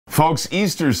Folks,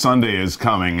 Easter Sunday is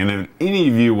coming, and if any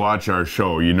of you watch our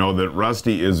show, you know that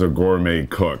Rusty is a gourmet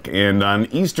cook. And on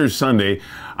Easter Sunday,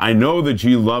 I know that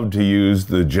you love to use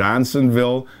the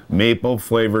Johnsonville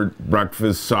maple-flavored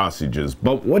breakfast sausages.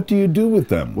 But what do you do with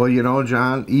them? Well, you know,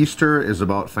 John, Easter is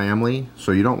about family,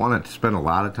 so you don't want to spend a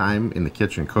lot of time in the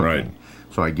kitchen cooking. Right.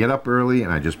 So I get up early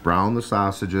and I just brown the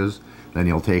sausages. Then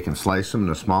you'll take and slice them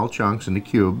into small chunks, into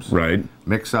cubes. Right.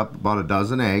 Mix up about a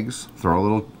dozen eggs. Throw a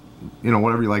little, you know,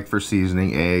 whatever you like for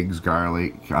seasoning, eggs,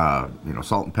 garlic, you know,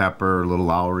 salt and pepper, little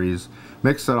Lowry's.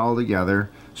 Mix that all together.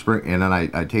 And then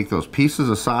I take those pieces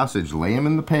of sausage, lay them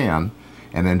in the pan,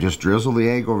 and then just drizzle the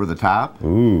egg over the top.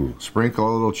 Ooh. Sprinkle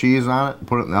a little cheese on it.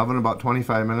 Put it in the oven about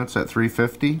 25 minutes at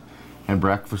 350, and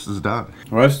breakfast is done.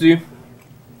 Rusty,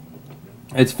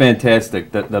 it's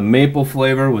fantastic. The maple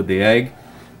flavor with the egg,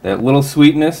 that little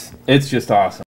sweetness, it's just awesome.